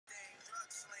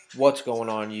What's going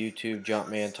on YouTube?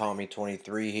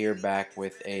 JumpmanTommy23 here, back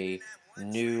with a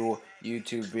new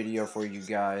YouTube video for you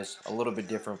guys. A little bit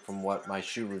different from what my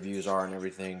shoe reviews are and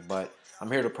everything, but I'm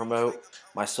here to promote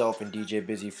myself and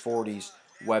DjBizzy 40's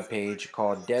webpage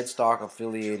called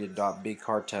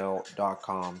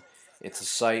deadstockaffiliated.bigcartel.com. It's a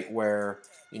site where,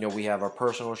 we have our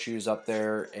personal shoes up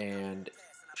there and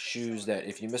shoes that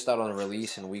if you missed out on a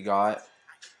release and we got,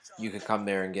 you can come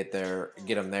there and get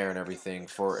them there and everything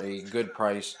for a good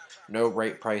price. No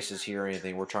rate prices here or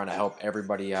anything. We're trying to help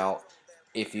everybody out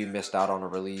if you missed out on a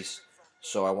release.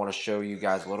 So I want to show you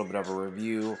guys a little bit of a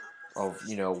review of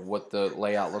what the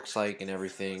layout looks like and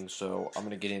everything. So I'm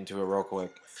gonna get into it real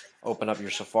quick. Open up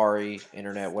your Safari,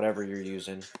 internet, whatever you're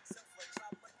using.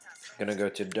 Gonna go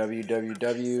to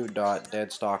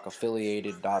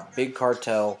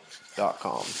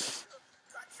www.deadstockaffiliated.bigcartel.com.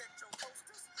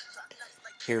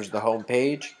 Here's the home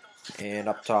page, and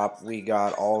up top we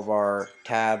got all of our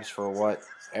tabs for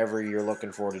whatever you're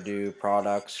looking for to do: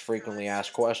 products, frequently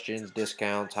asked questions,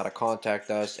 discounts, how to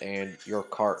contact us, and your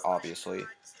cart, obviously.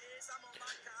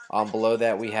 Below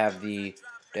that we have the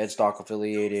Deadstock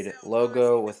Affiliated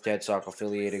logo with Deadstock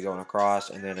Affiliated going across,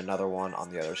 and then another one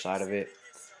on the other side of it.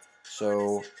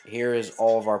 So here is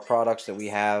all of our products that we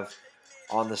have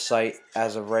on the site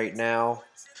as of right now.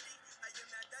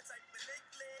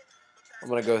 I'm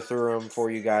going to go through them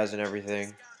for you guys and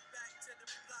everything.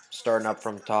 Starting up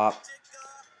from top,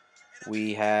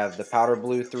 we have the powder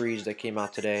blue 3s that came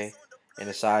out today in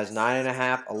a size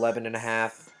 9.5,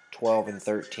 11.5, 12, and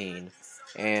 13.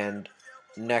 And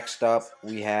next up,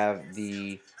 we have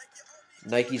the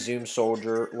Nike Zoom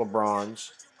Soldier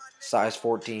LeBrons, size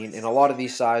 14. And a lot of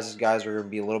these sizes, guys, are going to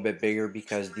be a little bit bigger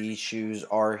because these shoes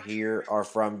are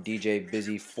from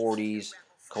DjBizzy 40's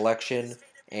collection.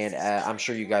 And I'm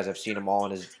sure you guys have seen them all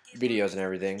in his videos and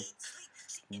everything.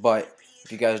 But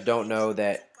if you guys don't know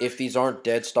that if these aren't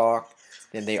dead stock,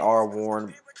 then they are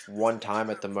worn one time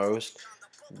at the most,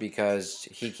 because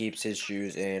he keeps his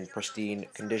shoes in pristine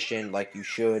condition like you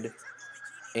should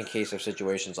in case of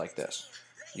situations like this.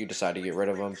 You decide to get rid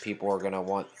of them, people are going to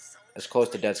want as close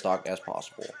to dead stock as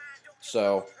possible.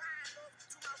 So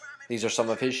these are some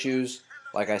of his shoes.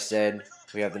 Like I said,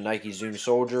 we have the Nike Zoom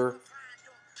Soldier.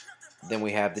 Then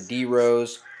we have the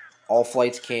D-Rose, all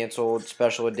flights canceled,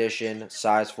 special edition,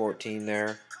 size 14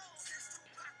 there.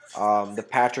 The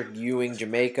Patrick Ewing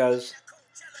Jamaicas.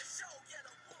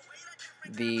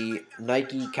 The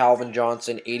Nike Calvin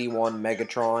Johnson 81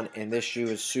 Megatron, and this shoe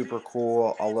is super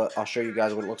cool. I'll show you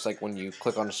guys what it looks like when you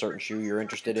click on a certain shoe you're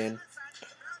interested in.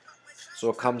 So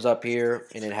it comes up here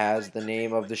and it has the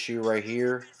name of the shoe right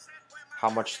here, how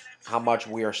much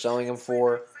we are selling them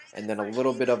for, and then a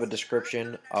little bit of a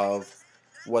description of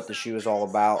what the shoe is all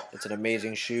about. It's an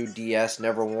amazing shoe, DS,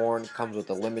 never worn, comes with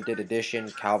a limited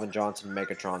edition Calvin Johnson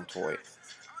Megatron toy.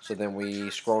 So then we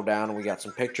scroll down and we got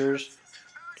some pictures.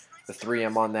 The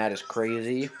 3M on that is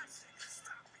crazy.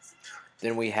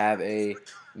 Then we have a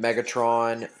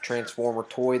Megatron Transformer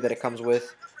toy that it comes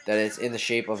with, that is in the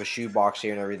shape of a shoe box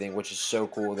here and everything, which is so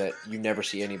cool that you never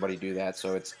see anybody do that.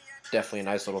 So it's definitely a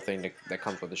nice little thing that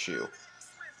comes with the shoe.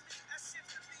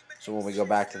 So when we go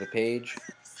back to the page,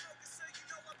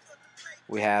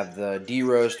 we have the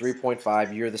D-Rose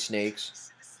 3.5 Year of the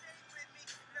Snakes,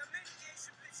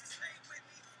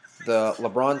 the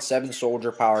LeBron 7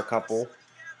 Soldier Power Couple,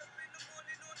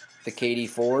 the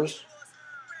KD4s,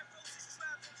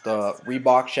 the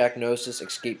Reebok Shacknosis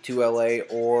Escape to LA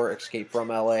or Escape from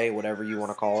LA, whatever you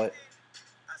want to call it,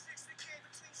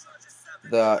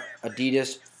 the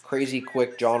Adidas Crazy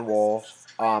Quick John Walls.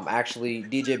 Actually,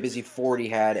 DjBizzy 40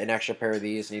 had an extra pair of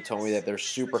these, and he told me that they're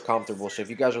super comfortable. So if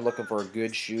you guys are looking for a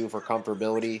good shoe for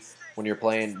comfortability when you're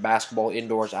playing basketball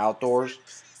indoors, outdoors,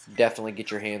 definitely get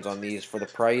your hands on these. For the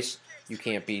price, you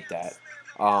can't beat that.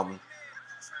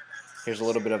 Here's a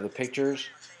little bit of the pictures.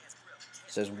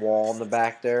 It says Wall on the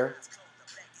back there.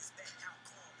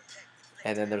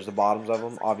 And then there's the bottoms of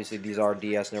them. Obviously, these are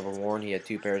DS never worn. He had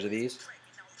 2 pairs of these.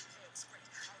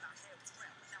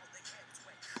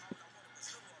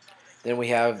 Then we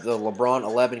have the LeBron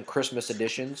 11 Christmas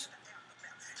editions.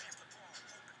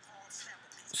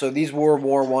 So these were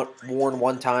worn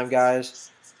one time,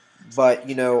 guys. But,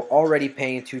 already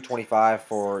paying $225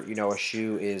 for, a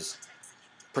shoe is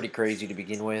pretty crazy to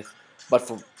begin with. But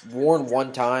for worn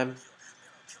one time,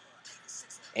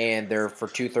 and they're for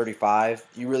 $235,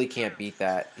 you really can't beat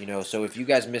that. So if you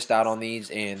guys missed out on these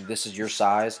and this is your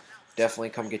size, definitely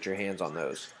come get your hands on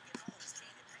those.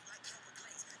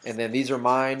 And then these are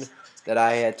mine that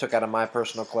I took out of my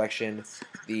personal collection,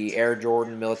 the Air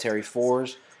Jordan Military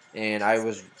 4s. And I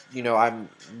was,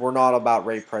 we're not about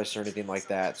rate price or anything like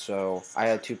that. So I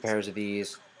had 2 pairs of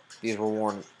these. These were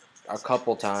worn a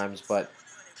couple times, but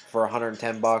for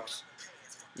 110 bucks,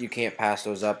 you can't pass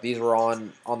those up. These were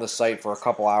on the site for a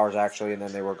couple hours actually, and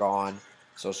then they were gone.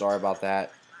 So sorry about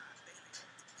that.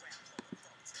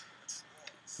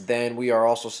 Then we are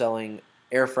also selling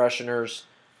air fresheners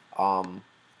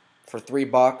for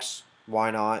 $3.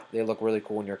 Why not? They look really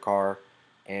cool in your car,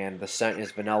 and the scent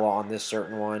is vanilla on this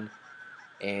certain one.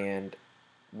 And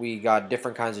we got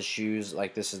different kinds of shoes.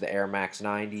 Like this is the Air Max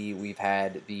 90. We've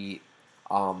had the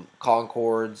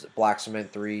Concords, black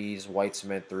cement 3s, white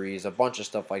cement 3s, a bunch of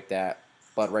stuff like that.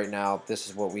 But right now, this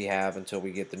is what we have until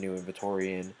we get the new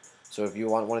inventory in. So if you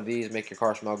want one of these, make your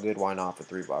car smell good, why not for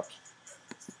 $3?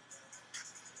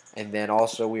 And then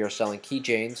also we are selling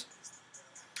keychains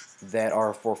that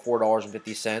are for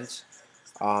 $4.50.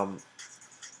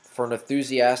 For an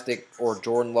enthusiastic or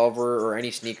Jordan lover or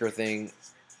any sneaker thing,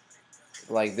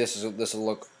 like this will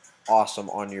look awesome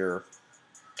on your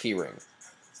keyring.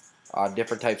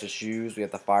 Different types of shoes. We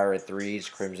have the Fire Red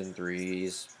 3s, Crimson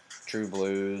 3s, True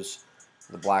Blues,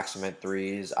 the Black Cement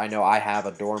 3s. I know I have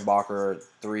a Dornbacher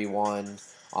 3-1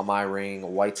 on my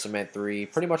ring, White Cement 3.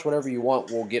 Pretty much whatever you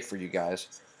want, we'll get for you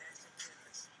guys.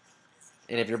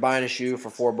 And if you're buying a shoe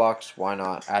for $4, why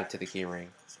not add it to the keyring?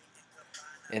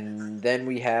 And then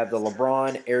we have the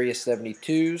LeBron Area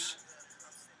 72s.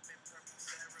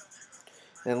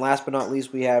 And last but not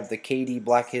least, we have the KD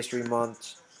Black History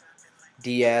Month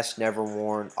DS Never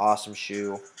Worn, awesome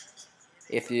shoe.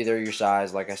 If they're your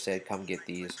size, like I said, come get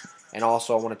these. And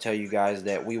also, I want to tell you guys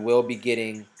that we will be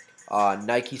getting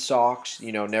Nike socks,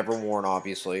 never worn,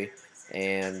 obviously,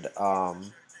 and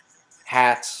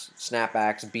hats,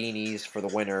 snapbacks, beanies for the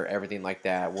winter, everything like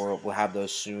that. We'll have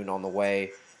those soon on the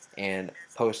way and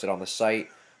posted on the site.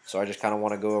 So I just kind of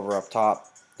want to go over up top.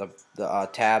 The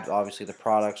tabs, obviously, the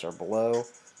products are below.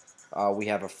 We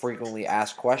have a frequently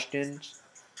asked questions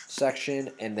section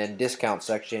and then discount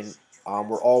section.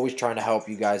 We're always trying to help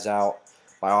you guys out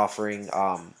by offering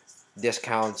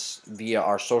discounts via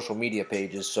our social media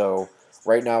pages. So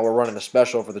right now we're running a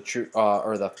special for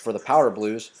the powder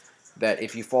blues that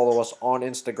if you follow us on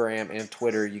Instagram and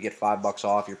Twitter, you get $5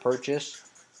 off your purchase.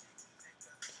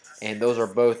 And those are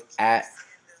both at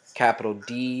capital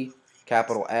D,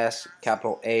 capital S,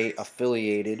 capital A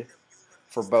affiliated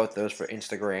for both those for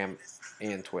Instagram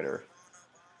and Twitter.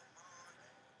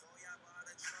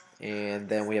 And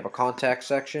then we have a contact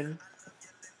section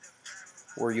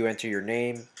where you enter your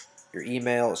name, your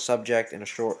email, subject, and a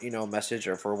short, message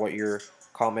or for what your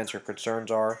comments or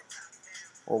concerns are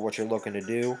or what you're looking to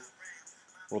do.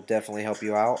 We'll definitely help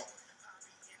you out.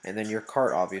 And then your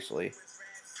cart, obviously.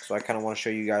 So I kind of want to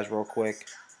show you guys real quick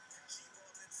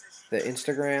the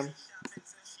Instagram.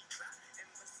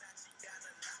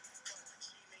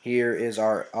 Here is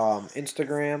our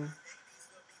Instagram.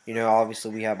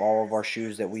 Obviously we have all of our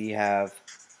shoes that we have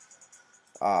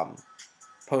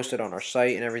posted on our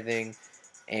site and everything.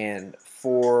 And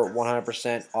for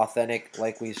 100% authentic,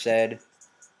 like we said,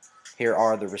 here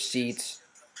are the receipts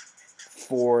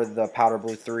for the Powder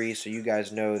Blue 3, so you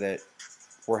guys know that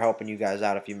we're helping you guys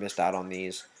out if you missed out on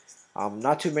these.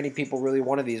 Not too many people really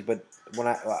wanted these, but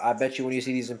I bet you when you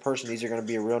see these in person, these are going to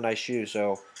be a real nice shoe.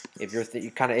 So if you're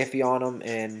kind of iffy on them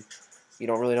and you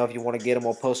don't really know if you want to get them,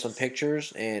 we'll post some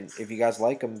pictures. And if you guys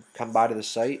like them, come by to the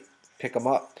site, pick them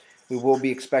up. We will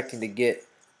be expecting to get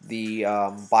the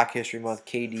Black History Month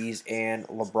KDs and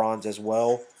LeBrons as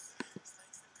well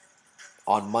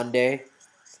on Monday.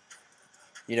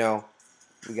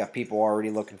 We got people already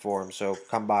looking for them, so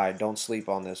come by. Don't sleep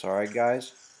on this, alright,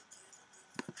 guys?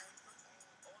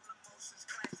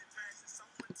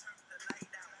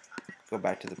 Go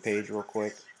back to the page real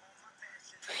quick.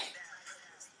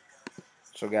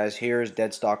 So, guys, here's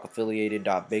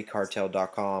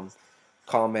deadstockaffiliated.bigcartel.com.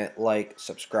 Comment, like,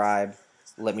 subscribe.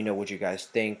 Let me know what you guys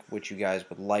think, what you guys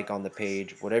would like on the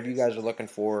page. Whatever you guys are looking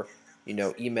for,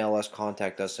 email us,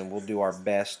 contact us, and we'll do our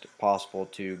best possible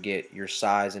to get your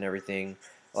size and everything.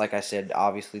 Like I said,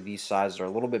 obviously these sizes are a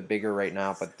little bit bigger right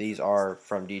now, but these are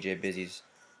from DjBizzy's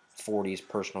 40s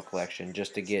personal collection,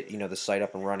 just to get the site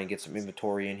up and running, get some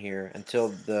inventory in here until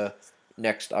the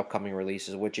next upcoming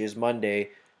releases, which is Monday,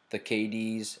 the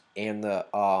KDs and the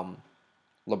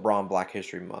LeBron Black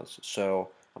History Month.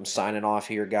 So I'm signing off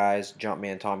here, guys.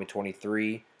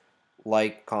 JumpmanTommy23.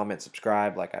 Like, comment,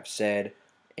 subscribe, like I've said,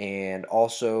 and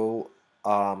also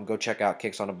go check out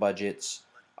Kicks on a Budget's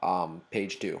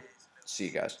page 2. See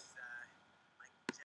you guys.